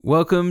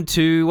Welcome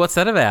to What's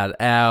That About,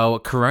 our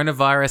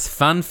coronavirus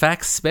fun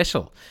facts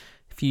special.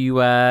 If you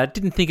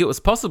didn't think it was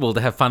possible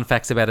to have fun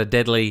facts about a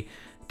deadly,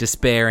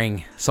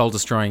 despairing,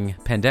 soul-destroying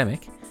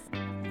pandemic,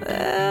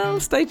 well,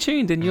 stay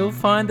tuned and you'll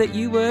find that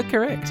you were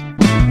correct.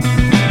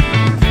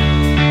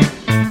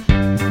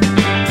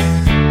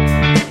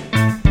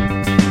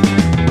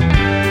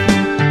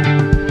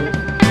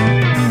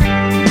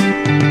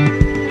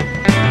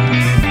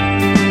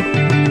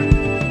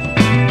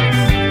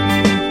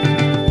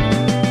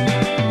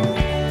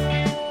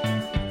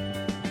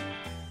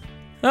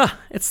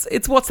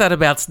 It's What's That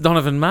About,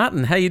 Donovan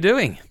Martin. How you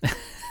doing?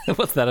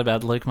 What's that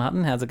about, Luke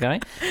Martin? How's it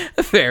going?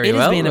 Very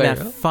well.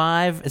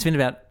 It's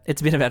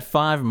been about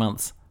 5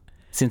 months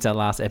since our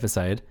last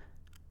episode.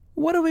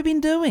 What have we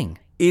been doing?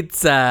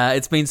 It's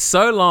been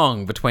so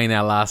long between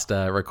our last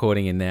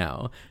recording and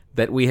now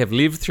that we have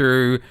lived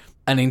through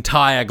an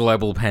entire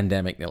global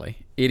pandemic nearly.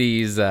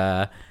 It's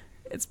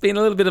been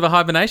a little bit of a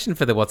hibernation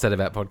for the What's That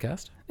About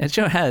podcast. It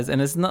sure has,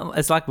 and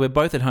it's like we're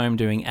both at home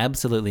doing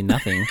absolutely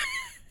nothing.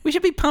 We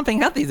should be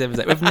pumping out these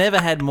episodes. We've never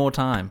had more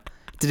time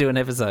to do an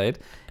episode,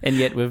 and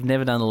yet we've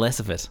never done less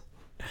of it.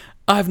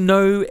 I have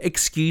no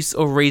excuse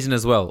or reason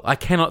as well. I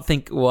cannot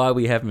think why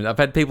we haven't. I've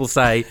had people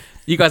say,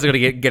 you guys are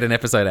going to get an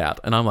episode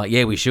out. And I'm like,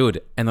 yeah, we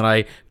should. And then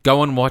I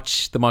go and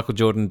watch the Michael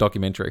Jordan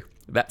documentary.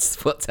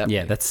 That's what's happening.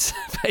 Yeah, that's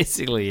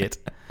basically it.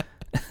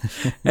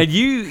 And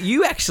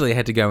you actually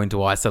had to go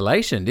into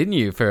isolation, didn't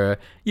you?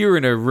 You were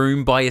in a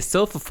room by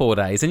yourself for 4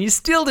 days and you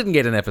still didn't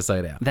get an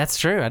episode out. That's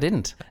true, I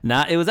didn't.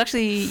 Nah, it was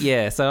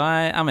actually, so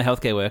I'm a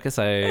healthcare worker,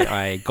 so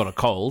I got a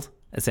cold,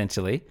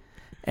 essentially,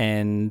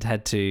 and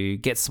had to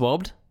get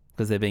swabbed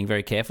because they're being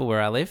very careful where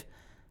I live.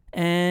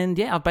 And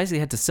I basically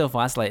had to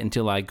self-isolate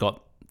until I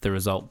got the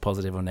result,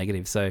 positive or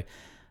negative. So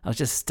I was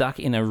just stuck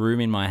in a room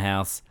in my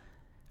house,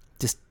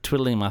 just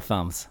twiddling my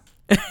thumbs.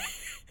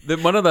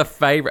 One of the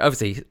favourite,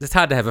 obviously, it's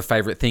hard to have a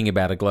favourite thing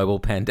about a global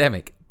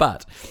pandemic,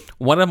 but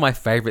one of my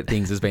favourite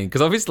things has been,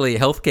 because obviously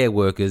healthcare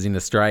workers in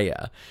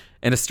Australia,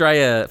 because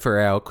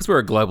we're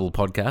a global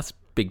podcast,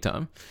 big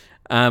time.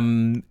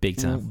 Big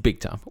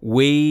time.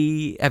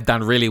 We have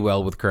done really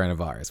well with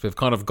coronavirus. We've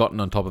kind of gotten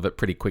on top of it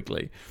pretty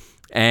quickly.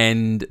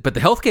 But the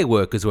healthcare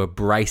workers were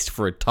braced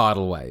for a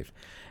tidal wave.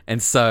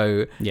 And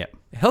so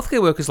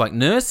healthcare workers like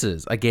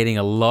nurses are getting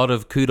a lot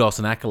of kudos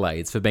and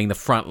accolades for being the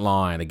front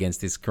line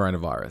against this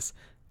coronavirus.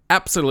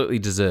 Absolutely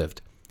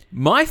deserved.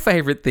 My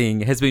favourite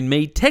thing has been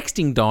me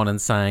texting Don and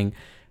saying,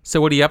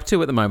 so what are you up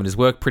to at the moment? Is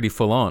work pretty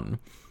full on?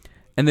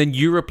 And then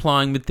you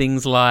replying with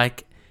things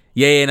like,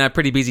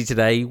 pretty busy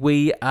today.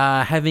 We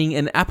are having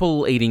an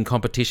apple eating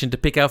competition to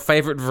pick our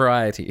favourite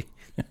variety.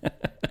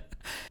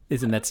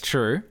 Isn't that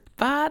true?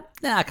 But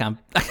I can't.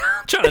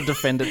 I'm trying to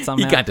defend it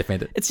somehow. You can't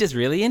defend it. It's just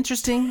really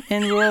interesting,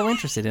 and we're all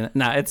interested in it.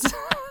 No, it's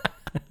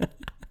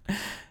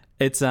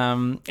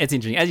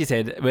interesting. As you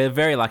said, we're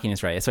very lucky in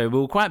Australia, so we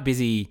were quite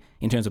busy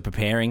in terms of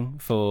preparing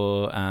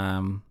for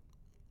an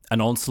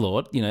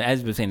onslaught.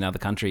 As we've seen in other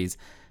countries,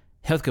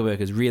 healthcare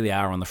workers really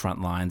are on the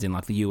front lines in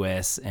like the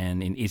US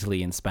and in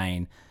Italy and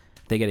Spain.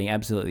 They're getting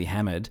absolutely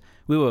hammered.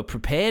 We were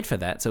prepared for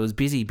that, so it was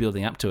busy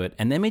building up to it,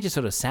 and then we just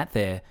sort of sat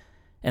there.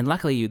 And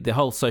luckily, the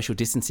whole social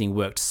distancing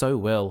worked so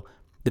well,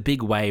 the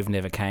big wave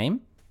never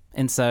came.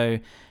 And so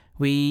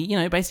we,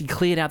 basically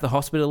cleared out the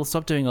hospital,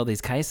 stopped doing all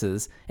these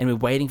cases, and we're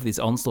waiting for this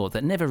onslaught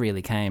that never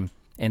really came.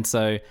 And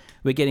so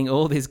we're getting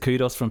all this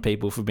kudos from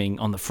people for being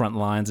on the front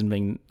lines and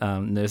being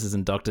nurses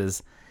and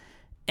doctors.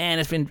 And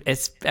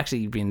it's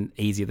actually been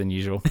easier than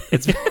usual.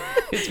 It's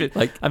been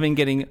like I've been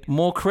getting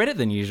more credit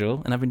than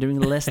usual, and I've been doing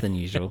less than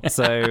usual.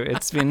 So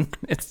it's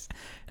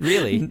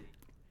really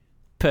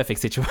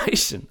perfect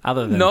situation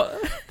other than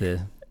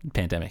the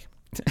pandemic.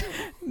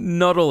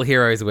 Not all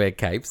heroes wear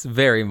capes.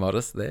 Very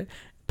modest there.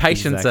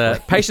 Patients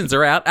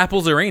are out.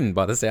 Apples are in,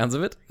 by the sounds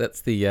of it.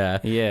 That's the I'll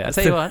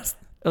tell you what,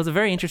 it was a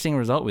very interesting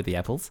result with the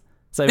apples.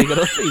 So we got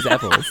all these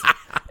apples.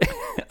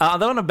 I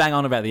don't want to bang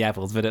on about the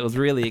apples, but it was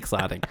really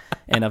exciting,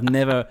 and I've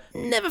never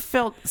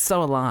felt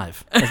so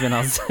alive as when I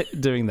was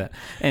doing that.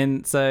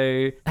 And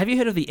so, have you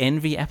heard of the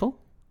envy apple?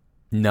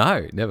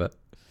 No, never.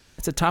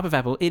 It's a type of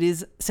apple. It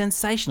is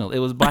sensational. It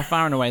was by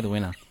far and away the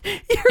winner.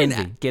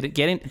 Envy. Get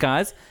in,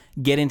 guys.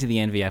 Get into the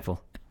envy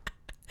apple.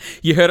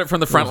 You heard it from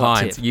the front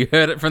lines. Tip. You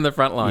heard it from the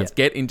front lines. Yeah.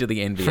 Get into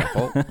the envy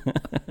apple.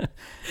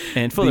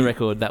 And for the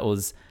record,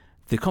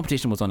 the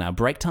competition was on our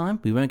break time.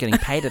 We weren't getting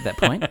paid at that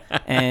point,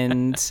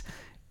 and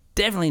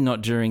definitely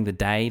not during the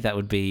day. That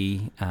would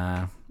be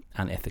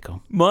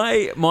unethical.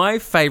 My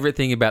favourite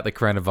thing about the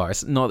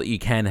coronavirus, not that you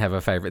can have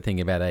a favourite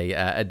thing about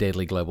a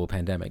deadly global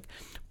pandemic,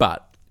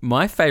 but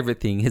my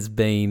favourite thing has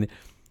been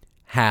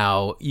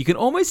how you can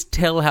almost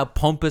tell how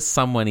pompous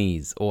someone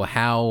is or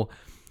how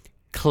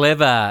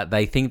clever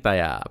they think they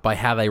are by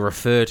how they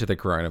refer to the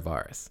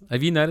coronavirus.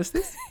 Have you noticed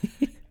this?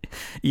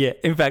 Yeah,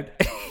 in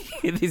fact,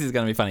 this is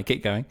going to be funny.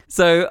 Keep going.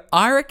 So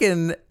I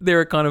reckon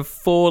there are kind of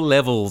 4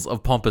 levels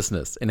of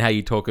pompousness in how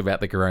you talk about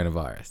the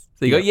coronavirus.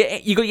 So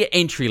you got your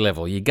entry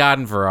level, your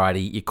garden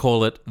variety. You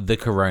call it the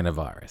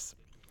coronavirus.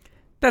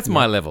 That's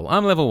my level.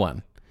 I'm level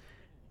 1.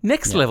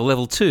 Next level,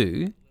 level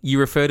 2, you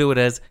refer to it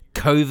as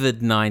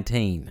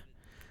COVID-19.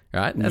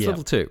 Right? That's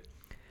level 2.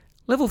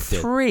 Level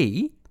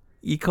 3,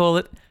 you call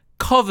it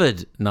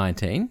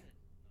COVID-19.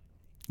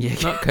 Yeah,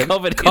 not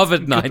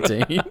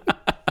COVID-19.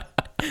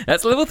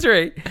 That's level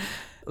 3.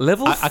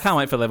 I can't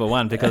wait for level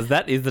 1 because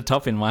that is the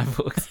top in my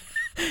books.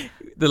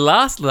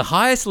 The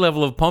highest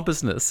level of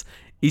pompousness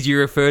is you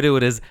refer to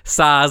it as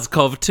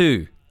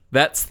SARS-CoV-2.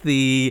 That's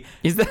the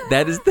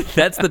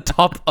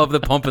top of the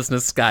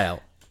pompousness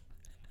scale.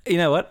 You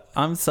know what?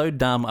 I'm so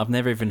dumb. I've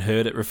never even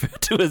heard it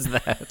referred to as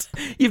that.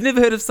 You've never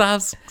heard of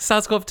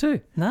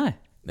SARS-CoV-2? No.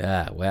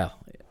 Ah, well,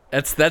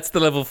 that's the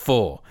level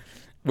 4.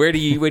 Where do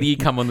you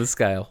come on the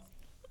scale?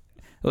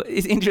 Well,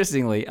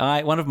 interestingly,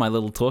 one of my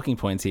little talking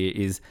points here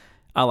is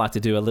I like to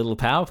do a little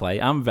power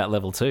play. I'm about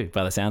level 2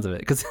 by the sounds of it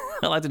because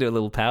I like to do a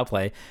little power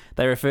play.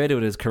 They refer to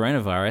it as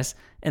coronavirus,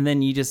 and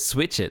then you just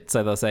switch it.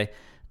 So they'll say,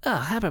 "Oh,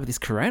 how about this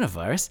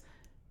coronavirus?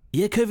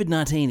 Yeah,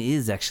 COVID-19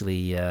 is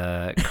actually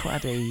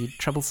quite a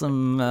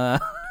troublesome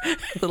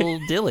little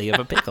dilly of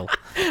a pickle."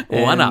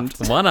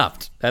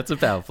 One-upped. That's a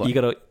power play.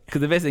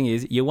 Because the best thing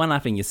is you're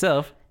one-upping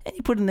yourself and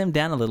you're putting them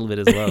down a little bit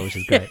as well, which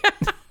is great.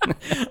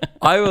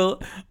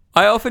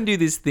 I often do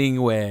this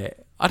thing where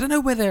I don't know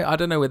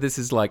whether this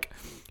is like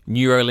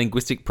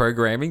neuro-linguistic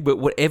programming, but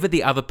whatever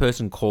the other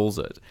person calls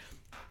it,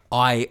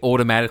 I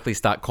automatically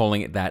start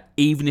calling it that,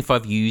 even if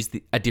I've used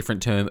a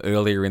different term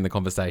earlier in the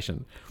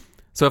conversation.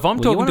 So if I'm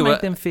talking to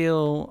make them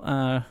feel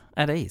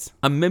at ease.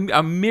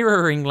 I'm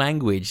mirroring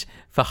language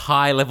for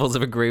high levels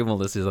of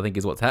agreeableness, I think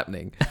is what's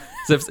happening.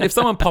 So if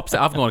someone pops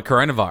out, I've gone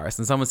coronavirus,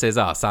 and someone says,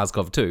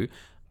 SARS-CoV-2,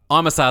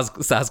 I'm a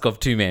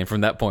SARS-CoV-2 man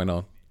from that point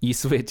on. You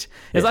switch.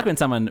 It's like when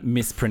someone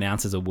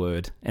mispronounces a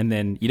word, and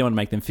then you don't want to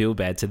make them feel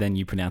bad, so then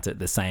you pronounce it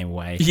the same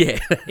way. Yeah.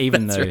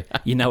 Even though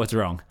you know it's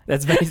wrong.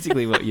 That's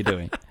basically what you're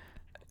doing.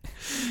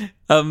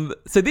 So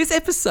this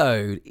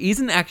episode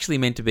isn't actually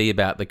meant to be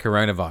about the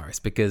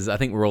coronavirus, because I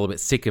think we're all a bit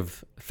sick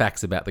of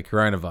facts about the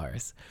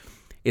coronavirus.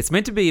 It's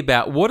meant to be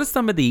about what are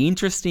some of the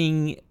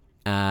interesting,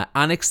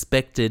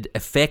 unexpected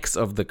effects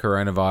of the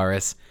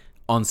coronavirus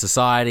on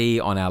society,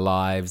 on our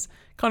lives,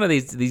 kind of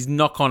these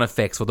knock-on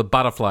effects, or the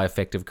butterfly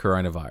effect of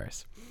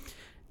coronavirus.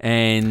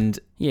 And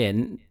yeah,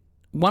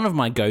 one of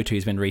my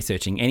go-tos when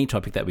researching any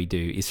topic that we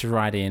do is to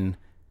write in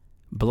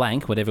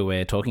blank, whatever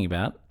we're talking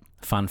about,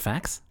 fun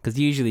facts, because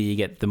usually you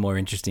get the more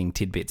interesting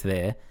tidbits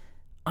there.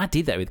 I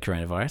did that with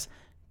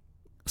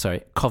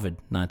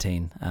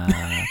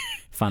COVID-19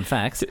 fun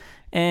facts,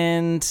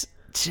 and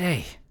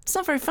gee, it's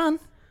not very fun.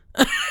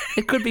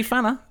 It could be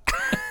funner.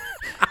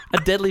 A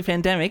deadly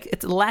pandemic,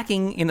 it's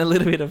lacking in a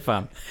little bit of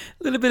fun.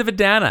 A little bit of a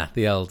downer,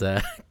 the old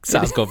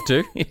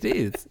SARS-CoV-2. It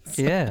is,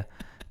 yeah.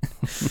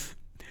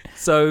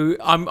 So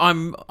I'm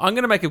going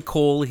to make a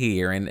call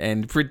here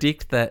and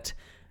predict that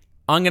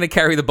I'm going to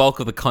carry the bulk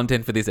of the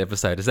content for this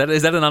episode. Is that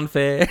an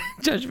unfair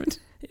judgment?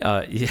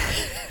 Yeah,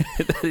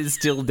 that is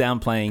still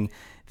downplaying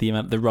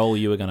the role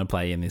you were going to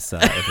play in this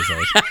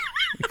episode,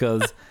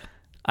 because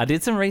I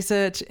did some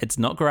research. It's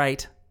not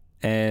great,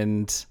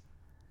 and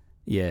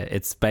yeah,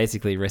 it's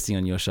basically resting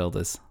on your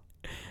shoulders.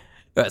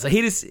 All right, so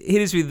hit us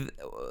with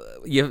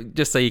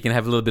just so you can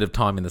have a little bit of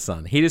time in the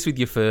sun. Hit us with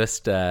your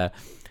first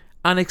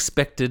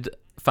unexpected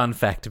fun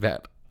fact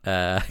about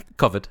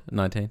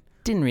COVID-19.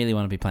 Didn't really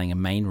want to be playing a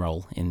main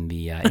role in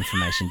the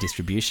information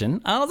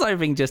distribution. I was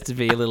hoping just to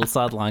be a little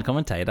sideline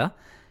commentator,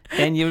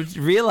 and you've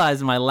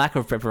realised my lack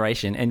of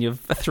preparation, and you've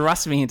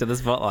thrust me into the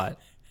spotlight.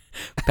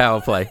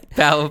 Power play.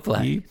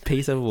 You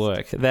piece of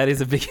work. That is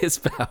the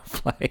biggest power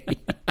play.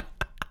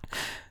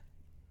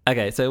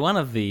 Okay, so one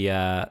of the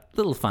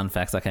little fun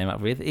facts I came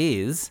up with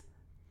is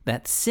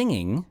that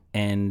singing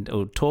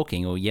or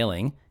talking or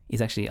yelling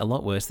is actually a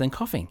lot worse than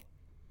coughing.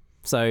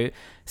 So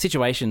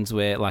situations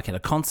where, like at a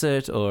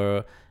concert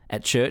or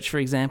at church, for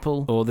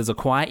example, or there's a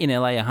choir in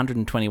LA,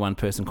 121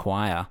 person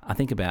choir, I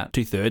think about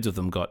 2/3 of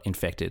them got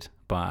infected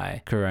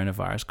by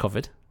coronavirus,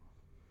 COVID,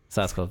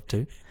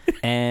 SARS-CoV-2.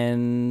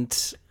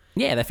 And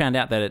yeah, they found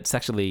out that it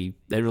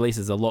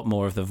releases a lot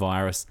more of the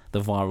virus,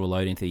 the viral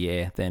load into the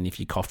air than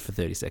if you coughed for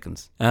 30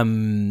 seconds.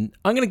 I'm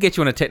going to get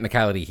you on a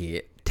technicality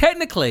here.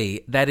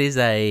 Technically, that is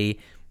a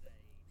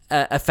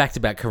fact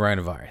about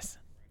coronavirus,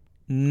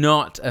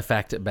 not a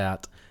fact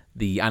about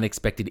the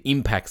unexpected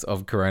impacts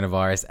of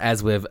coronavirus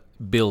as we've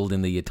billed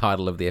in the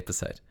title of the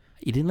episode.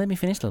 You didn't let me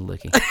finish, little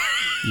Lukey.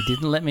 You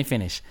didn't let me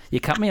finish. You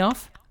cut me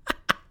off.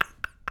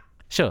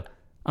 Sure,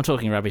 I'm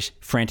talking rubbish,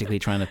 frantically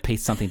trying to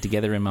piece something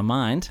together in my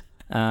mind.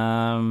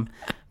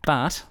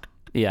 But,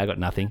 yeah, I got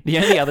nothing. The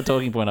only other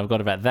talking point I've got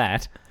about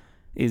that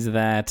is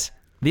that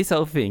this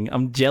whole thing,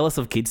 I'm jealous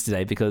of kids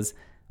today, because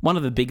one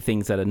of the big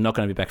things that are not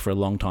going to be back for a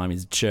long time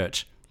is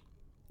church.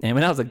 And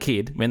when I was a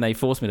kid, when they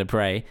forced me to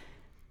pray,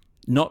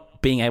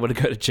 not being able to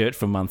go to church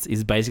for months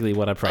is basically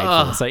what I prayed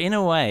for. So in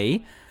a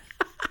way,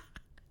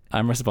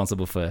 I'm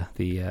responsible for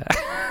the...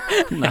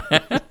 No.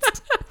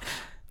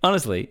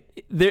 Honestly,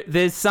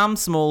 there's some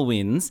small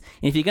wins.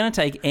 If you're going to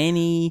take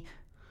any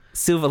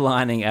silver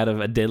lining out of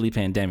a deadly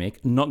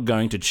pandemic, not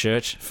going to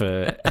church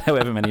for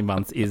however many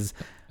months is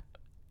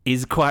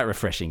is quite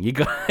refreshing. You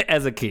got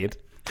as a kid,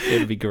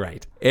 it'd be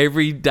great.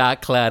 Every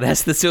dark cloud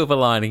has the silver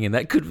lining, and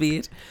that could be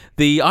it.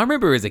 I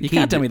remember as a kid. You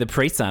can't tell me the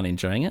priests aren't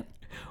enjoying it.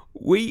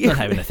 Not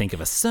having to think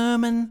of a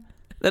sermon.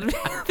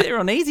 They're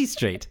on easy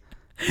street.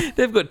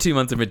 They've got 2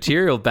 months of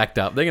material backed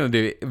up. They're going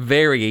to do it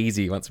very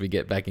easy once we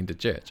get back into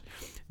church.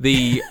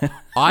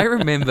 I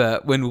remember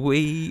when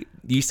we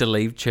used to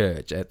leave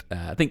church at,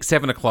 I think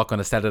 7 o'clock on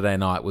a Saturday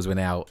night was when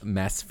our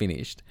mass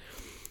finished.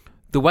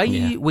 The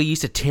way we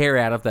used to tear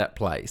out of that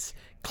place,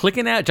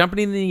 jumping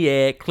in the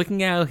air,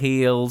 clicking our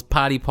heels,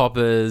 party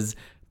poppers,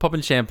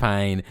 popping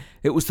champagne.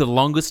 It was the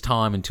longest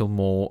time until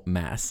more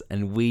mass,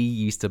 and we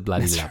used to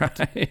bloody love it.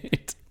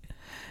 Right.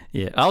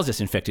 Yeah, I was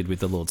just infected with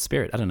the Lord's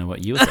Spirit. I don't know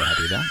what you were so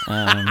happy about.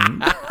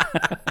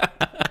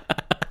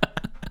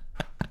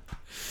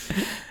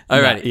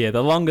 All right. Yeah,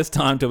 the longest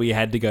time till we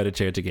had to go to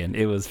church again.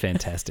 It was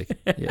fantastic.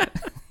 Yeah.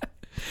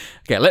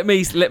 Okay, let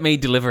me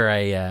deliver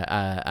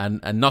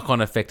a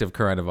knock-on effect of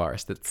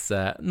coronavirus. That's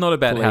not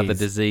about how the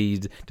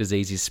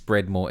disease is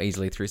spread more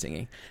easily through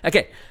singing.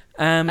 Okay.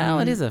 Well,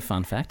 it is a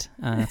fun fact.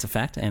 It's a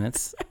fact, and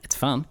it's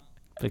fun.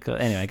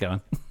 Anyway, go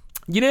on.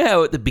 You know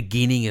how at the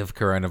beginning of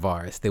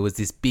coronavirus there was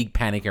this big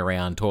panic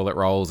around toilet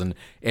rolls and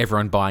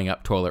everyone buying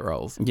up toilet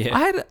rolls? Yeah.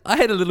 I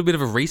had a little bit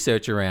of a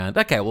research around,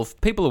 okay, well, if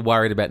people are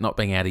worried about not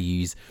being able to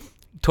use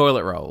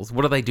toilet rolls,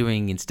 what are they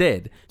doing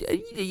instead?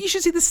 You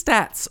should see the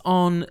stats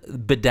on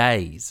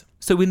bidets.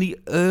 So in the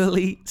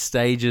early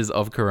stages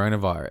of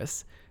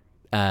coronavirus,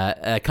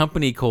 a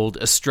company called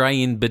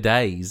Australian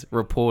Bidets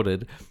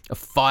reported a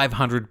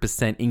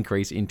 500%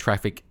 increase in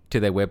traffic to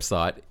their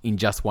website in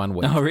just 1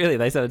 week. Oh, really?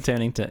 They started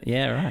turning to...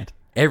 Yeah, right.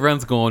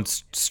 Everyone's gone,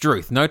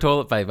 Struth, no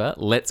toilet paper,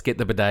 let's get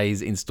the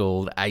bidets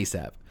installed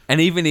ASAP. And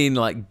even in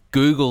like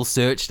Google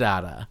search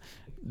data,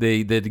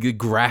 the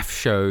graph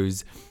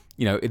shows,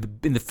 you know,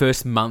 in the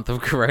first month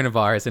of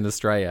coronavirus in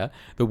Australia,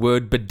 the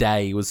word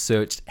bidet was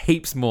searched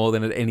heaps more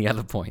than at any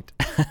other point.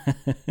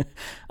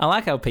 I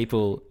like how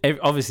people,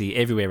 obviously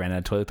everywhere ran out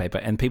of toilet paper,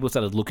 and people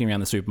started looking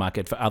around the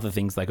supermarket for other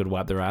things they could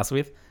wipe their ass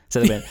with. So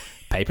they went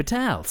paper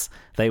towels.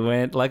 They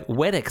went like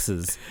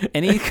Wetexes,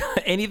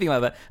 anything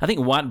like that. I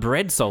think white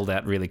bread sold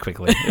out really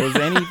quickly. It was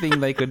anything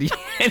they could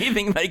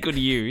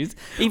use.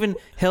 Even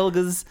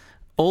Helga's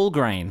all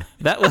grain.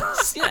 That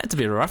was it's a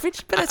bit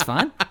roughage, but that's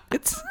fine.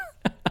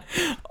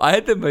 I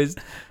had the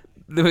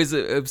most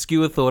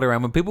obscure thought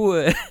around when people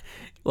were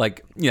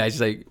like, just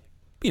say,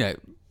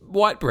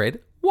 white bread.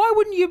 Why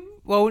wouldn't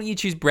you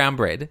choose brown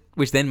bread?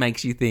 Which then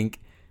makes you think,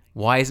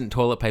 why isn't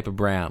toilet paper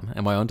brown?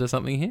 Am I onto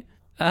something here?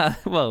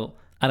 Well,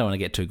 I don't want to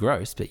get too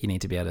gross, but you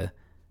need to be able to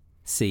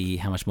see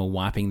how much more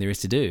wiping there is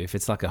to do. If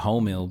it's like a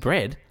wholemeal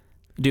bread,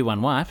 do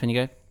one wipe and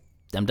you go,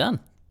 I'm done.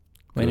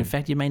 When in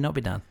fact, you may not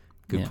be done.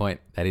 Good point.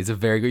 That is a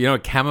very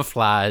good,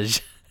 camouflage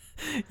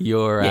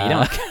your you don't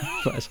want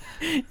camouflage.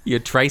 Your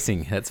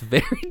tracing. That's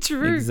very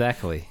true.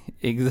 Exactly.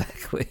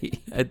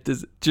 Do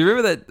you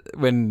remember that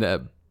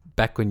when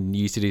back when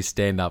you used to do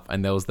stand-up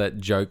and there was that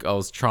joke I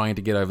was trying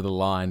to get over the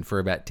line for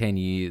about 10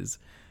 years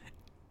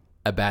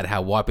about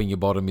how wiping your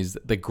bottom is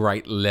the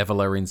great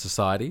leveler in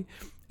society?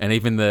 And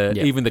even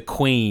the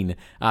Queen,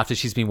 after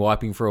she's been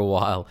wiping for a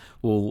while,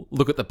 will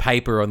look at the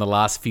paper on the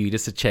last few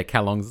just to check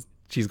how long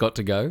she's got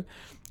to go.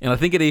 And I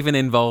think it even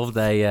involved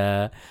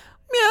a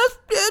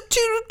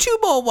two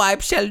more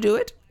wipes shall do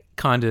it.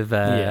 Kind of.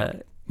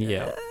 I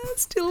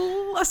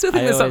still think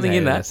there's something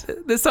in that.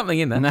 There's something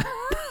in that.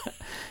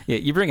 Yeah,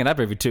 you bring it up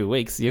every 2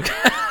 weeks.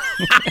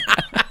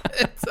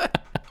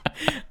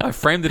 I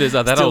framed it as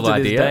that old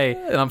idea,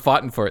 and I'm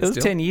fighting for it. It was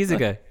still. 10 years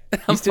ago.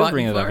 You still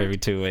bring it up every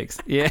 2 weeks.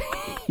 Yeah,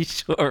 you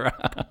sure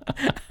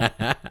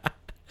are.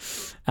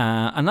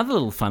 Another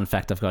little fun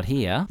fact I've got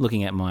here,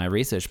 looking at my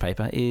research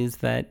paper, is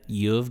that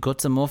you've got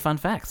some more fun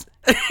facts.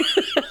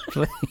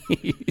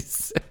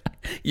 Please.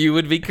 You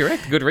would be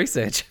correct. Good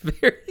research.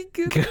 Very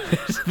good.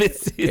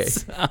 This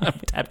is... I'm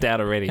tapped out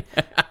already.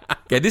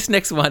 Okay, this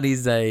next one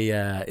is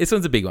this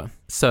one's a big one.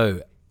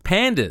 So,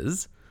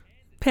 pandas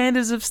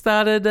have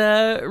started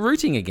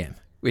rooting again,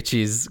 which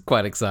is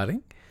quite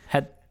exciting.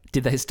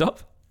 Did they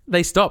stop?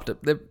 They stopped.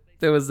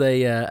 There was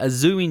a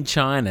zoo in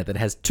China that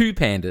has 2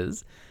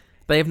 pandas.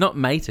 They have not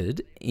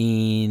mated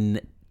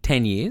in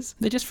 10 years.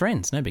 They're just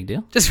friends. No big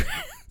deal. Just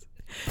friends.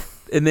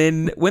 And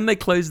then when they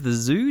closed the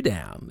zoo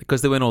down,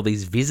 because there weren't all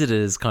these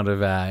visitors kind of,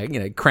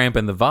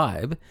 cramping the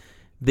vibe,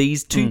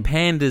 these 2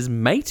 pandas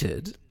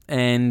mated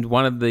and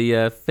one of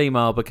the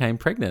female became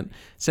pregnant.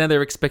 So now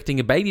they're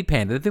expecting a baby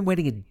panda. They've been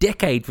waiting a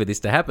decade for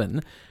this to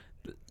happen.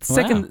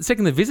 Second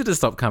the visitors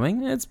stop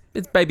coming, it's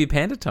baby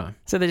panda time.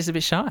 So they're just a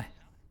bit shy.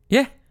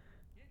 Yeah.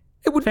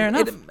 Fair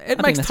enough.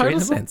 It makes total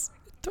sense.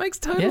 It makes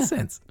total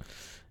sense.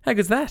 How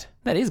good's that?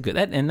 That is good.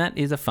 That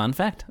is a fun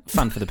fact.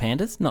 Fun for the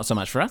pandas, not so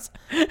much for us.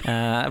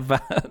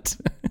 But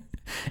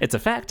it's a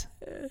fact.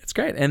 It's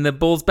great. And the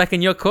ball's back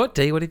in your court,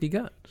 D. What have you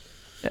got?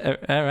 All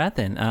right,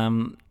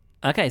 then.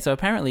 Okay, so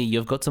apparently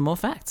you've got some more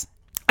facts.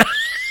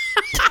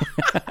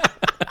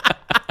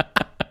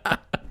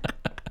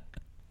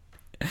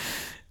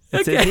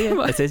 It says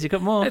here. It says you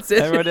got more.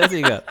 What else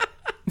you got?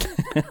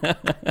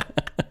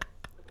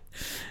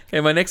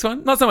 And my next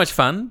one, not so much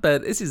fun,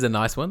 but this is a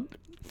nice one.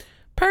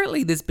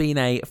 Apparently, there's been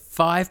a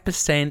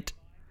 5%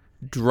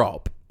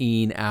 drop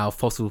in our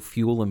fossil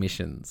fuel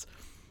emissions.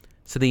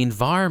 So the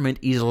environment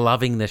is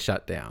loving the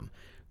shutdown.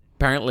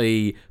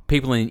 Apparently,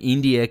 people in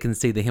India can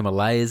see the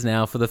Himalayas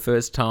now for the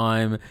first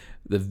time.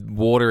 The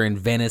water in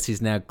Venice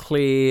is now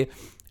clear.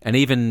 And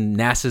even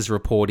NASA's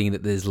reporting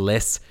that there's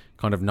less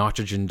kind of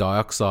nitrogen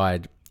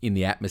dioxide in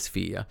the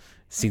atmosphere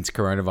since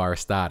coronavirus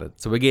started.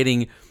 So we're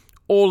getting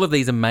all of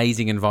these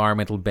amazing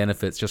environmental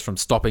benefits just from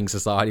stopping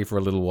society for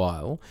a little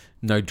while.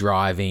 No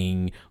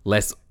driving,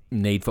 less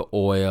need for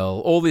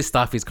oil. All this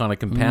stuff is kind of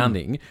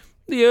compounding.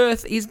 The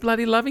Earth is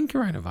bloody loving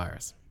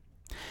coronavirus.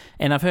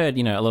 And I've heard,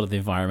 a lot of the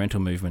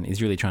environmental movement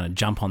is really trying to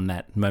jump on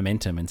that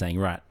momentum and saying,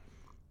 right,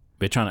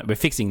 we're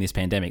fixing this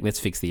pandemic. Let's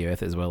fix the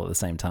Earth as well at the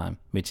same time,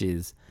 which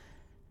is,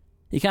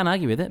 you can't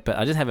argue with it. But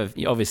I just have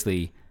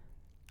obviously,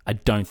 I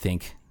don't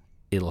think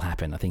it'll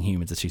happen. I think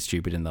humans are too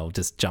stupid and they'll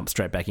just jump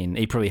straight back in,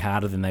 probably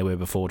harder than they were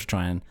before to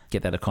try and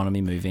get that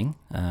economy moving.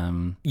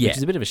 Which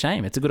is a bit of a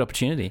shame. It's a good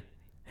opportunity.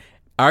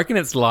 I reckon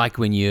it's like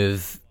when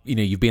you've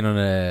been on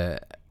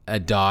a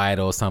diet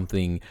or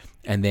something,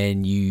 and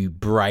then you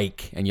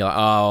break and you're like,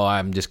 oh,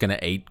 I'm just going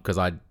to eat because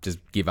I just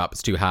give up.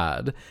 It's too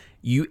hard.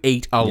 You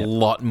eat a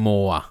lot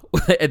more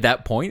at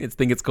that point. I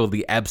think it's called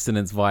the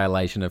abstinence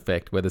violation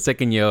effect, where the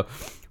second you're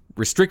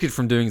restricted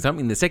from doing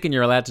something, the second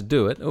you're allowed to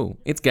do it,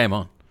 it's game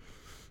on.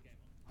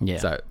 Yeah.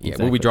 So,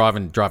 exactly. We'll be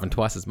driving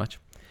twice as much.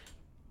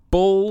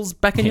 Balls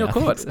back in your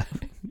court. So.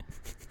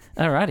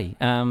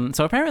 Alrighty.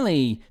 So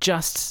apparently,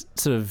 just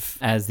sort of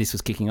as this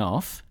was kicking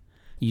off,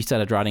 you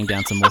started writing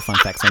down some more fun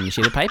facts on your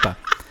sheet of paper.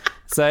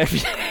 So,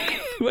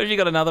 what have you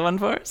got another one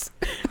for us?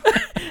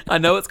 I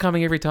know it's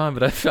coming every time,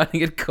 but I'm finding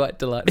it quite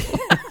delightful.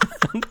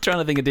 I'm trying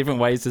to think of different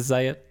ways to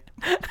say it.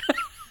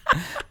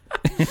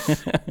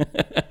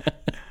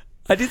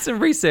 I did some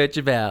research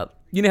about,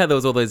 how there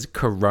was all those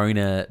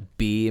Corona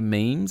beer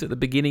memes at the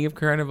beginning of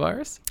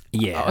coronavirus?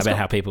 Yeah, about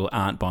how people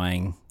aren't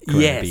buying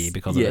Corona beer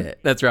because of it. Yeah,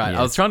 that's right. Yes.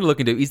 I was trying to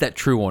look into, is that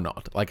true or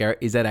not? Like,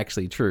 is that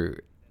actually true?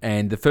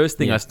 And the first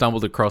thing I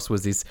stumbled across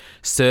was this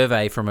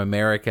survey from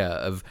America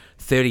of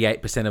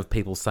 38% of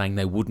people saying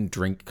they wouldn't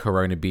drink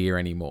Corona beer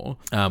anymore.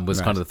 Was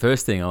kind of the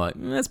first thing. I'm like,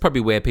 that's probably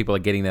where people are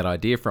getting that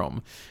idea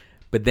from.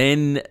 But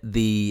then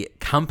the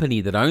company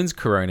that owns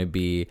Corona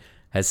beer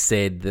has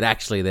said that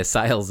actually their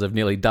sales have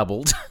nearly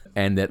doubled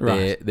and that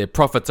their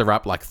profits are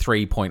up like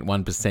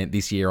 3.1%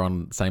 this year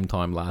on same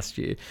time last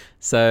year.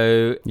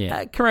 So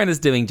Corona's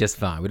doing just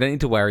fine. We don't need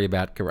to worry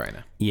about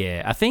Corona.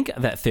 Yeah, I think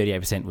that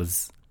 38%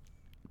 was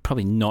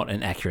probably not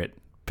an accurate,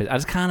 but I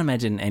just can't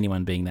imagine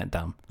anyone being that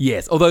dumb.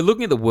 Yes, although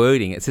looking at the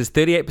wording, it says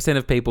 38%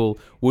 of people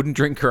wouldn't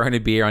drink Corona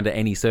beer under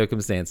any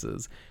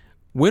circumstances.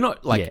 We're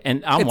not like,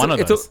 and I'm one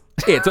of those.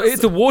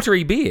 It's a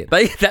watery beer.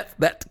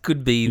 That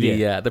could be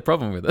the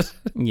problem with it.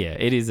 Yeah,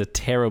 it is a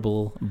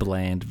terrible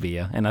bland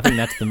beer, and I think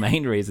that's the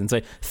main reason. So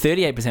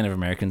 38% of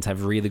Americans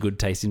have really good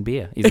taste in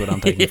beer, is what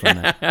I'm taking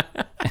from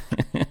that.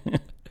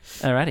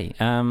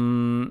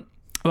 Alrighty.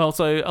 Well,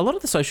 so a lot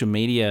of the social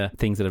media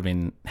things that have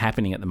been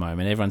happening at the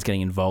moment, everyone's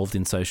getting involved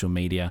in social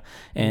media.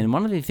 And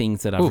one of the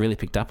things that I've really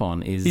picked up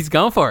on is... He's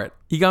going for it.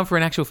 You're going for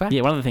an actual fact.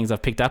 Yeah, one of the things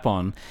I've picked up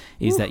on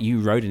is that you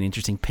wrote an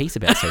interesting piece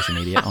about social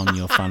media on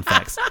your fun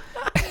facts.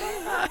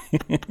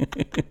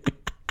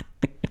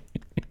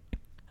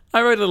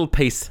 I wrote a little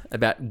piece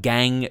about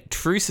gang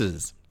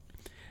truces.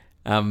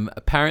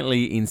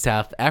 Apparently in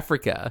South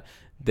Africa,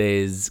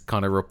 there's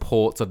kind of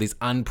reports of this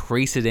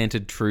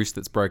unprecedented truce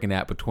that's broken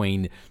out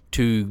between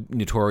two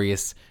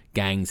notorious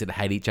gangs that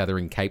hate each other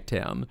in Cape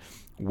Town,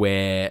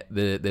 where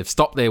they've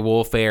stopped their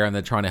warfare and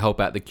they're trying to help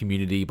out the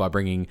community by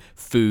bringing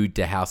food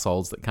to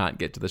households that can't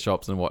get to the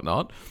shops and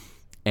whatnot.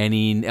 And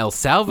in El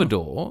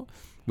Salvador,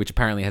 which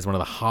apparently has one of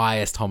the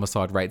highest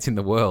homicide rates in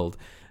the world,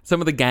 some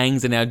of the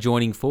gangs are now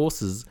joining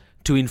forces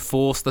to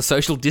enforce the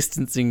social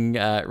distancing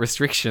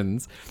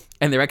restrictions.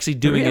 And they're actually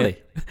doing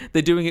it.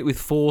 They're doing it with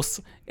force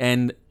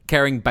and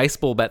carrying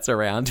baseball bats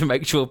around to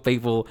make sure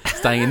people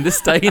stay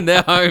in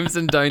their homes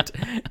and don't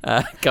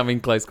come in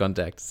close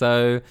contact.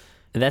 So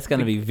that's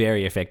going to be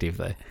very effective,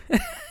 though.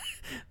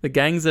 The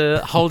gangs are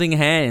holding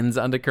hands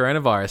under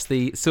coronavirus.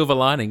 The silver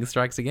lining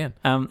strikes again.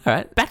 All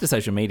right, back to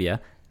social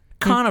media.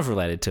 Kind of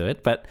related to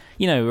it, but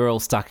we're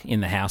all stuck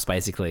in the house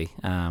basically.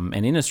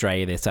 And in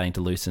Australia, they're starting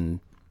to loosen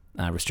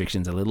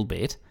restrictions a little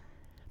bit.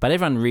 But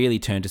everyone really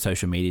turned to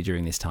social media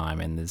during this time,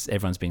 and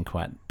everyone's been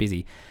quite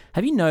busy.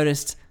 Have you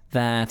noticed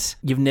that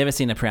you've never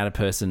seen a prouder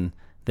person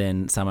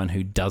than someone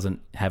who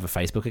doesn't have a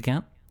Facebook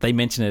account? They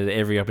mention it at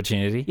every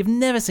opportunity. You've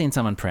never seen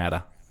someone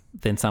prouder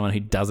than someone who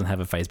doesn't have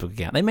a Facebook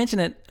account. They mention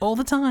it all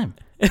the time.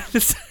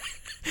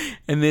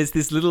 And there's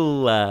this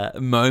little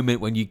moment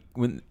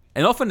when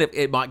and often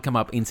it might come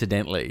up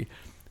incidentally,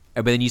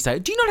 but then you say,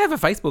 "Do you not have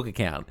a Facebook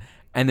account?"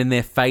 And then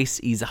their face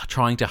is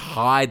trying to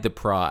hide the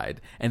pride,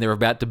 and they're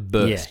about to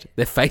burst. Yeah.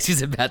 Their face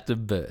is about to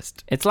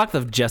burst. It's like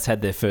they've just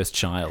had their first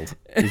child,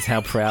 is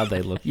how proud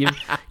they look. You're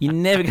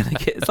never going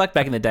to get... It's like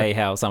back in the day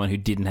how someone who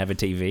didn't have a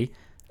TV...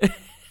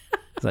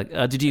 It's like,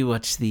 did you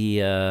watch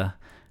the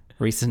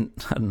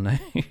recent, I don't know,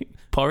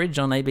 Porridge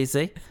on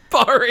ABC.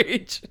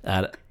 Porridge.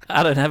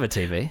 I don't have a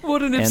TV.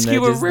 What an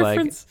obscure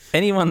reference. Like,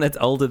 anyone that's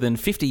older than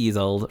 50 years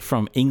old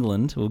from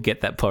England will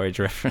get that Porridge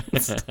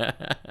reference.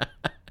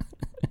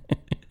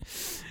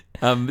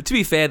 To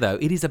be fair, though,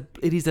 it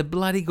is a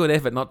bloody good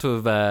effort not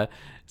to have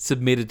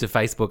submitted to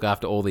Facebook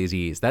after all these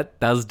years. That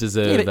does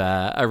deserve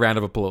a round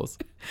of applause.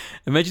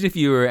 Imagine if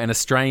you were an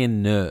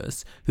Australian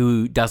nurse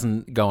who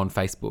doesn't go on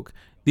Facebook.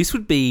 This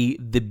would be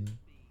the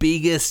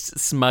biggest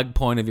smug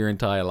point of your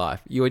entire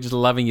life. You are just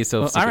loving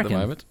yourself sick at the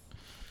moment.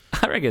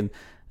 I reckon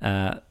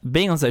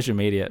being on social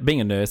media,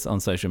 being a nurse on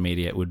social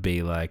media would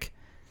be like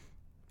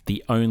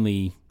the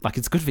only... Like,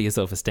 it's good for your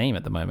self-esteem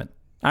at the moment.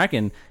 I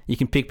reckon you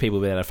can pick people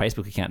without a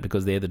Facebook account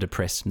because they're the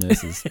depressed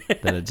nurses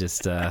that are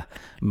just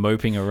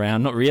moping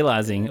around, not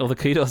realising all the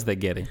kudos they're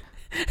getting.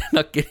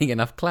 Not getting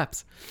enough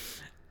claps.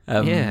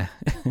 Yeah.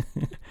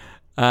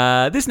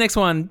 This next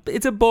one,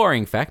 it's a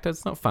boring fact.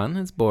 It's not fun.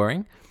 It's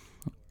boring.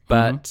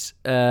 But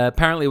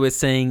apparently we're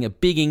seeing a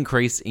big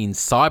increase in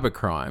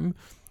cybercrime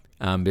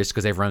just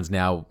because everyone's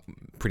now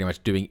pretty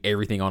much doing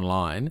everything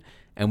online.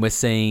 And we're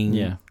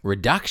seeing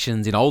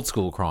reductions in old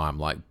school crime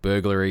like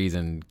burglaries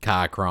and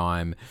car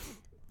crime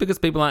because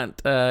people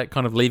aren't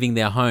kind of leaving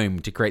their home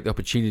to create the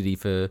opportunity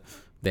for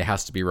their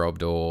house to be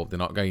robbed or they're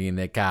not going in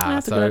their car.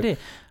 That's a good idea.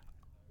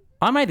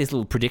 I made this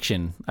little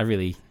prediction.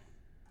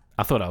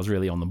 I thought I was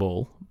really on the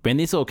ball. When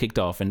this all kicked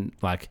off and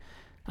like,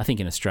 I think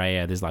in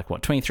Australia there's like,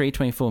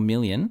 24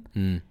 million.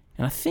 And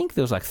I think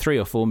there was like 3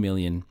 or 4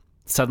 million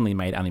suddenly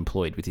made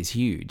unemployed, which is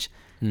huge.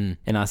 And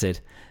I said,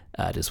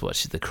 just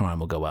watch, the crime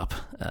will go up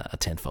a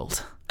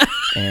tenfold.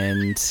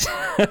 And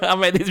I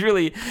made this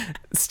really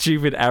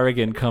stupid,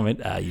 arrogant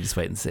comment. You just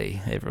wait and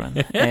see, everyone.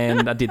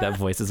 And I did that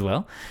voice as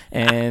well.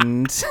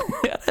 And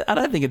I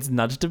don't think it's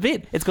nudged a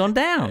bit. It's gone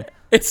down.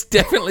 It's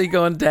definitely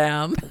gone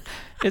down.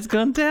 It's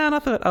gone down.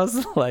 I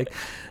was like,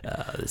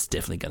 it's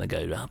definitely going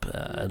to go up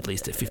at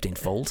least a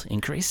 15-fold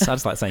increase. I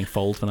just like saying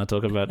fold when I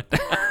talk about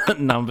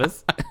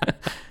numbers.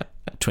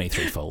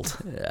 23-fold.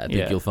 I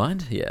think you'll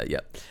find. Yeah.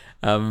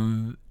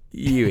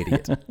 You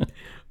idiot.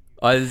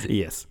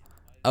 Yes.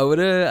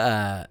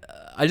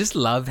 I just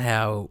love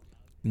how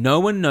no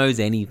one knows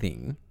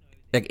anything.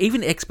 Like,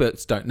 even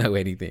experts don't know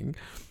anything.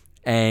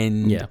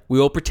 And we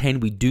all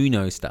pretend we do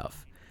know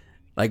stuff.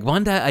 Like,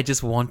 one day I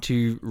just want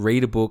to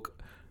read a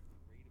book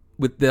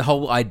with the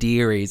whole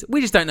idea is we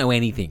just don't know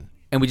anything.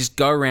 And we just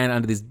go around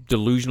under this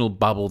delusional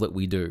bubble that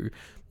we do.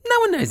 No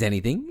one knows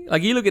anything.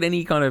 Like, you look at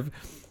any kind of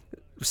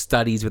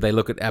studies where they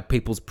look at our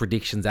people's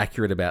predictions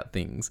accurate about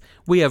things.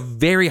 We are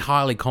very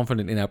highly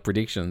confident in our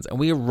predictions and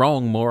we are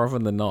wrong more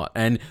often than not.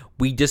 And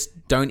we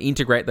just don't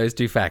integrate those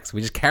two facts.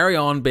 We just carry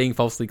on being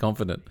falsely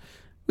confident.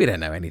 We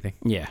don't know anything.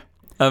 Yeah.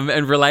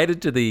 And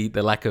related to the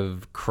lack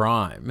of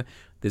crime,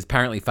 there's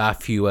apparently far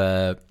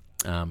fewer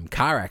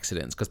car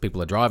accidents because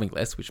people are driving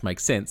less, which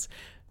makes sense.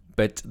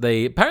 But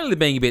they apparently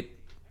being a bit,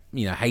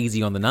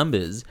 hazy on the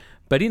numbers.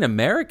 But in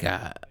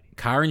America,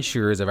 car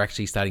insurers are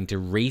actually starting to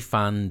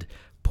refund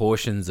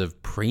portions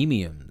of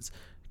premiums,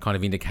 kind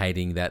of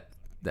indicating that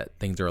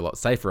things are a lot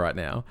safer right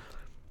now,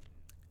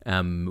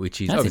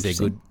 which is That's obviously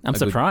a good. I'm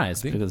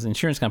surprised because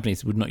insurance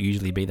companies would not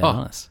usually be that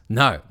honest.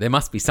 No, there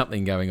must be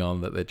something going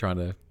on that they're trying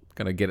to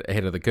kind of get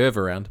ahead of the curve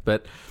around.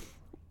 But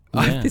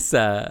I have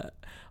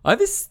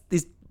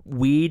this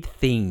weird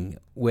thing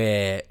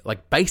where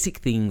like basic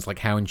things like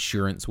how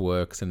insurance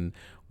works and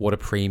what a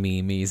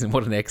premium is and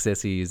what an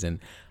excess is, and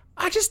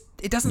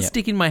it doesn't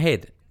stick in my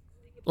head.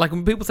 Like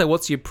when people say,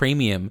 "What's your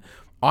premium?"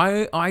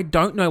 I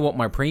don't know what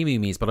my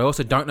premium is, but I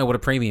also don't know what a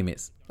premium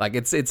is. Like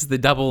it's the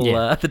double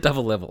the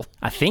double level.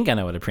 I think I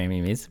know what a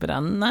premium is, but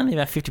I'm only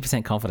about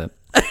 50% confident.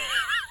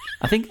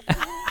 I think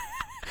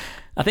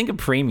a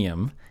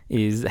premium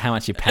is how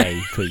much you pay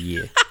per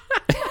year.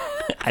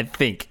 I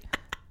think.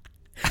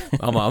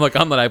 I'm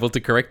not able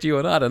to correct you,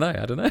 and I don't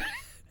know.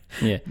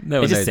 Yeah,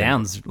 no, it just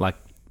sounds like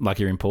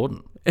you're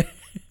important.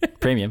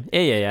 Premium,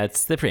 yeah.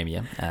 It's the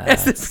premium.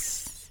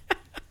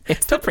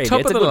 It's top of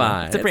the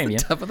line. It's a premium.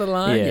 Top of the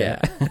line,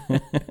 yeah.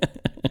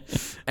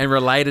 And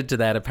related to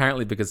that,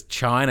 apparently because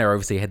China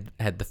obviously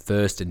had the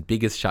first and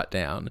biggest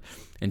shutdown,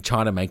 and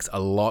China makes a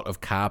lot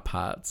of car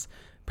parts.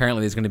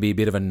 Apparently there's going to be a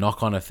bit of a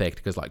knock-on effect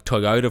because like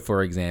Toyota,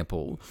 for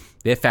example,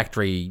 their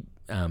factory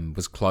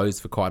was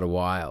closed for quite a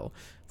while.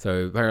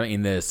 So apparently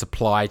in the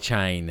supply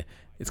chain,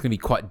 it's going to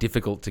be quite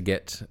difficult to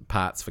get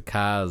parts for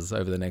cars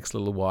over the next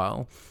little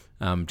while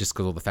just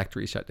because all the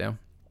factories shut down.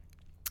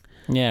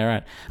 Yeah,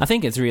 right. I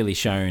think it's really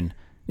shown,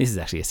 this is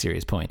actually a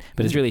serious point,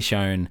 but it's really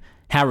shown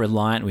how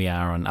reliant we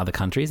are on other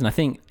countries. And I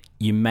think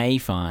you may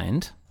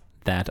find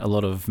that a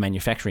lot of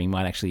manufacturing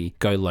might actually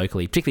go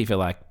locally, particularly for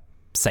like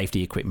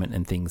safety equipment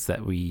and things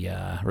that we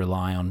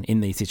rely on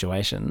in these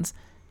situations.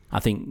 I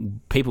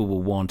think people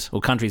will want,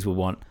 or countries will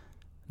want,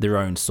 their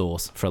own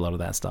source for a lot of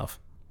that stuff.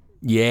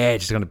 Yeah,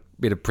 just got a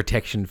bit of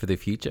protection for the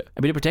future.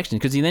 A bit of protection,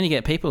 because then you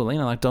get people,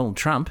 like Donald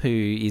Trump, who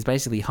is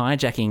basically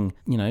hijacking,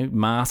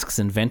 masks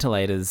and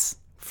ventilators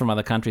from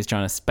other countries,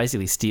 trying to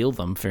basically steal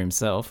them for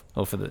himself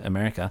or for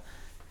America.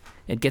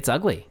 It gets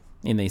ugly.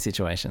 in these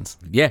situations.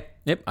 Yeah,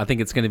 yep. I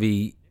think it's going to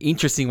be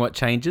interesting what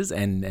changes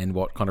and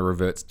what kind of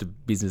reverts to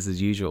business as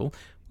usual.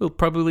 We'll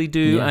probably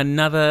do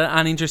another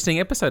uninteresting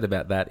episode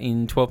about that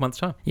in 12 months'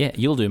 time. Yeah,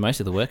 you'll do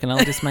most of the work and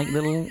I'll just make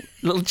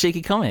little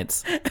cheeky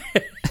comments.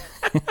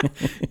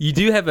 You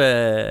do have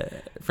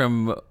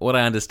from what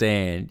I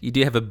understand, you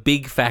do have a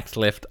big fact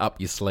left up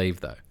your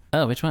sleeve, though.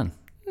 Oh, which one?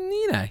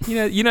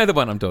 You know the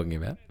one I'm talking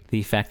about.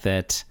 The fact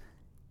that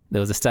there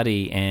was a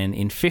study and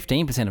in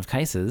 15% of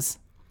cases,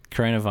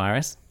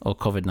 coronavirus or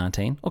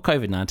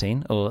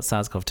COVID-19 or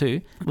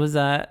SARS-CoV-2 was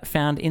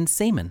found in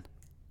semen.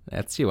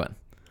 That's your one.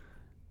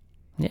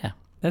 Yeah.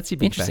 That's your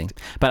big interesting.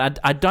 fact. But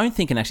I don't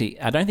think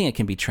it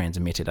can be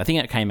transmitted. I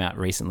think it came out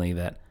recently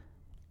that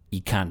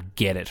you can't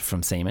get it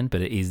from semen,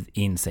 but it is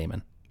in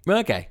semen.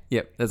 Okay.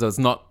 Yep. So it's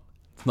not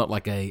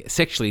like a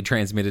sexually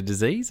transmitted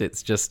disease.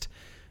 It's just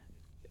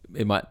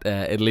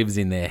it lives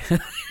in there.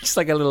 Just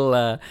like a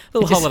little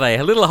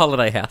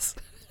holiday house.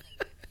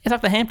 It's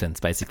like the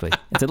Hamptons, basically.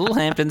 It's a little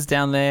Hamptons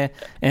down there,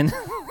 and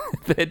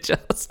they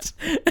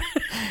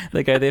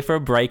go there for a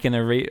break and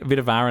a bit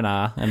of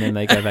R&R, and then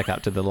they go back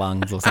up to the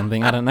lungs or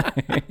something. I don't know.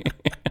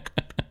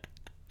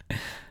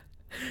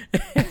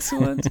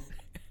 Excellent.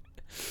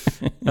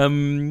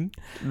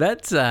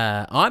 That's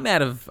I'm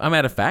out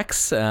of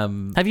facts.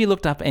 Have you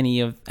looked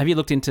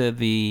into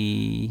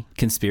the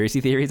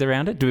conspiracy theories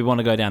around it? Do we want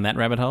to go down that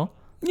rabbit hole?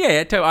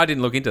 Yeah, I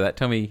didn't look into that.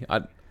 Tell me.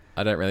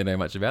 I don't really know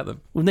much about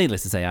them. Well,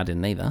 needless to say, I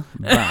didn't either.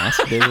 But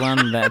there's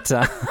one that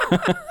I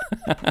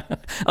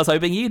was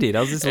hoping you did.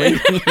 I was just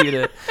leaving you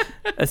to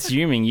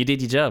assuming you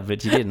did your job,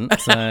 but you didn't.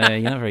 So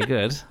you're not very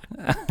good.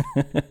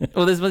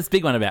 Well, there's this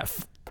big one about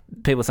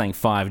people saying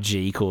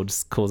 5G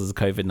causes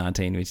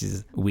COVID-19, which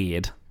is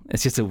weird.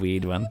 It's just a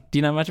weird one. Do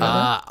you know much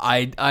about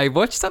that? I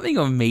watched something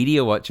on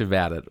Media Watch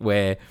about it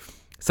where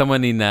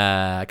someone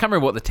I can't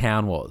remember what the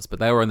town was, but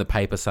they were in the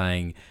paper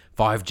saying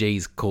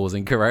 5G's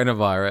causing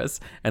coronavirus,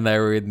 and they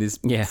were in this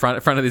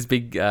front of this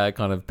big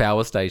kind of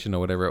power station or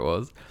whatever it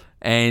was.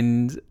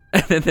 And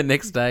then the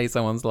next day,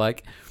 someone's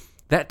like,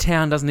 that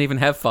town doesn't even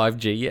have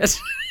 5G yet.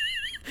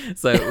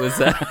 So it was,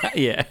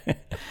 yeah.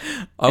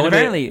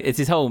 Apparently, it's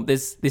this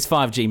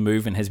 5G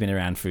movement has been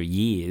around for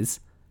years,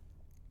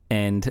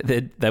 and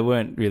they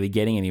weren't really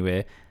getting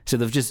anywhere. So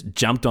they've just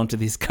jumped onto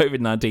this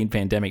COVID-19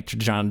 pandemic to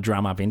try and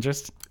drum up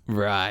interest.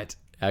 Right.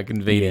 How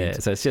convenient. Yeah,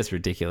 so it's just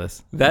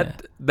ridiculous.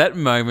 That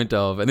moment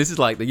of, and this is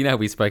like, how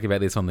we spoke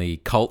about this on the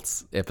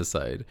cults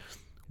episode,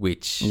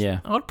 which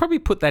I'd probably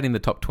put that in the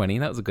top 20.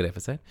 That was a good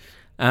episode.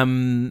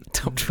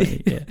 Top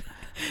 20, yeah.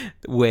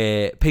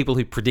 Where people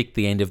who predict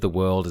the end of the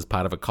world as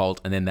part of a cult,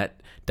 and then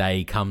that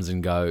day comes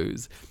and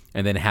goes,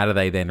 and then how do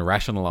they then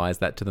rationalize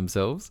that to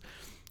themselves?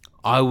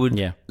 I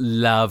would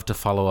love to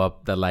follow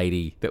up the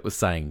lady that was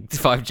saying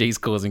 5G's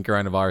causing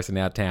coronavirus in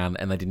our town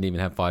and they didn't even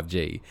have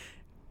 5G.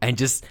 And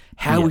just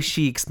how is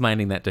she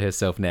explaining that to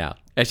herself now?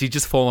 Has she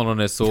just fallen on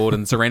her sword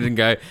and surrendered and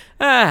go,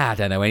 I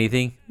don't know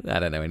anything.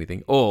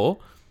 Or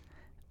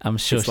I'm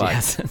sure she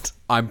hasn't.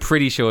 I'm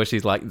pretty sure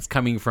she's like, it's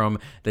coming from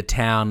the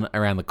town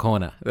around the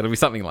corner. That'll be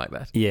something like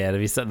that. Yeah,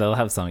 they'll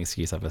have some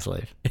excuse up their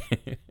sleeve.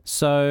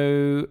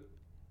 So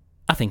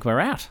I think we're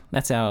out.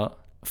 That's our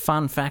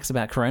fun facts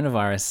about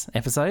coronavirus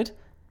episode.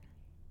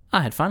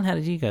 I had fun. How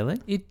did you go,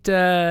 Luke? It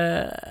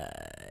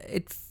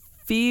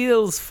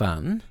feels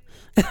fun,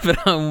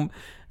 but I'm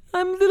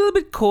a little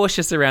bit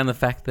cautious around the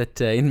fact that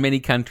in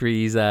many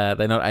countries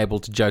they're not able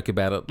to joke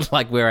about it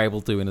like we're able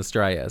to in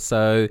Australia.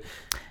 So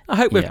I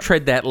hope we've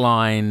tread that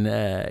line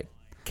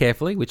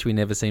carefully, which we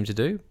never seem to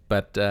do.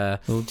 But Well,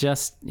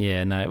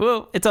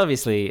 it's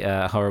obviously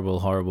a horrible,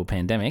 horrible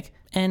pandemic,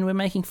 and we're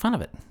making fun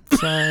of it.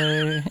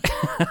 So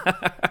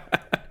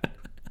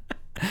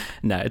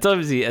no, it's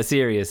obviously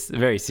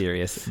very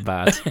serious.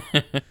 But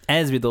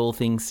as with all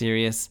things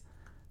serious,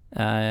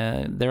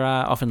 there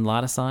are often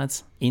lighter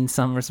sides in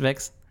some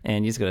respects,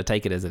 and you just got to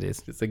take it as it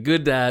is. It's a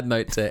good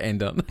note to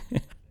end on.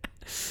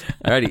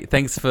 Alrighty,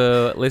 thanks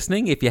for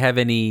listening. If you have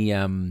any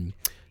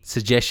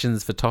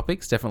suggestions for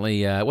topics,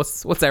 definitely,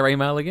 what's our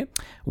email again?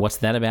 What's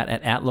that about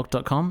at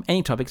outlook.com.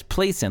 Any topics,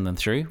 please send them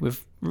through.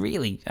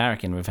 I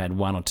reckon we've had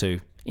one or two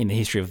in the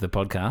history of the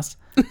podcast.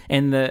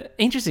 And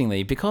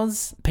interestingly,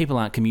 because people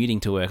aren't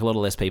commuting to work, a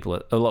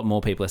lot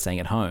more people are staying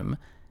at home.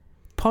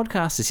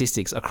 Podcast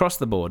statistics across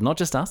the board, not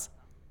just us,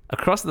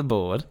 across the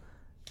board,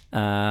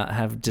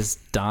 have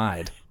just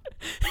died.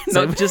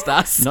 Not just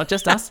us. Not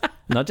just us.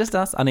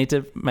 I need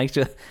to make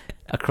sure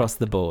across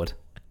the board,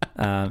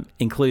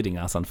 including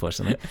us,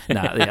 unfortunately.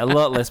 No, a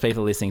lot less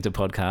people listening to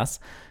podcasts.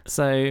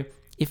 So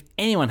if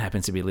anyone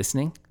happens to be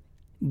listening,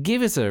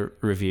 give us a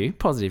review,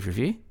 positive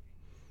review.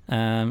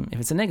 If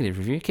it's a negative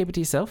review, keep it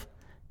to yourself.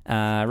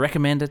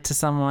 Recommend it to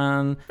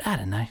someone. I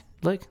don't know.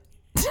 Luke,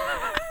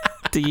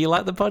 do you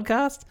like the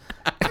podcast?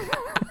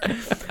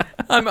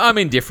 I'm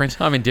indifferent.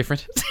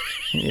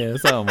 Yeah,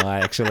 so am I,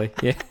 actually.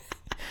 Yeah.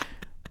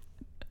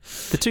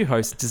 The two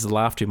hosts just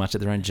laugh too much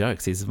at their own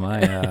jokes. Is my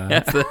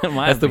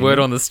that's the word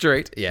on the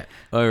street. Yeah.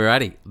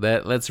 Alrighty,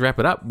 let's wrap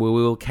it up. We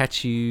will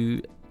catch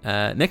you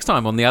next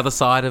time on the other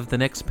side of the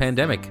next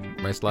pandemic,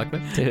 most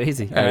likely. Too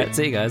easy. All right.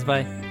 See you guys.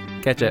 Bye.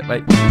 Catch ya.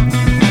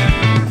 Bye.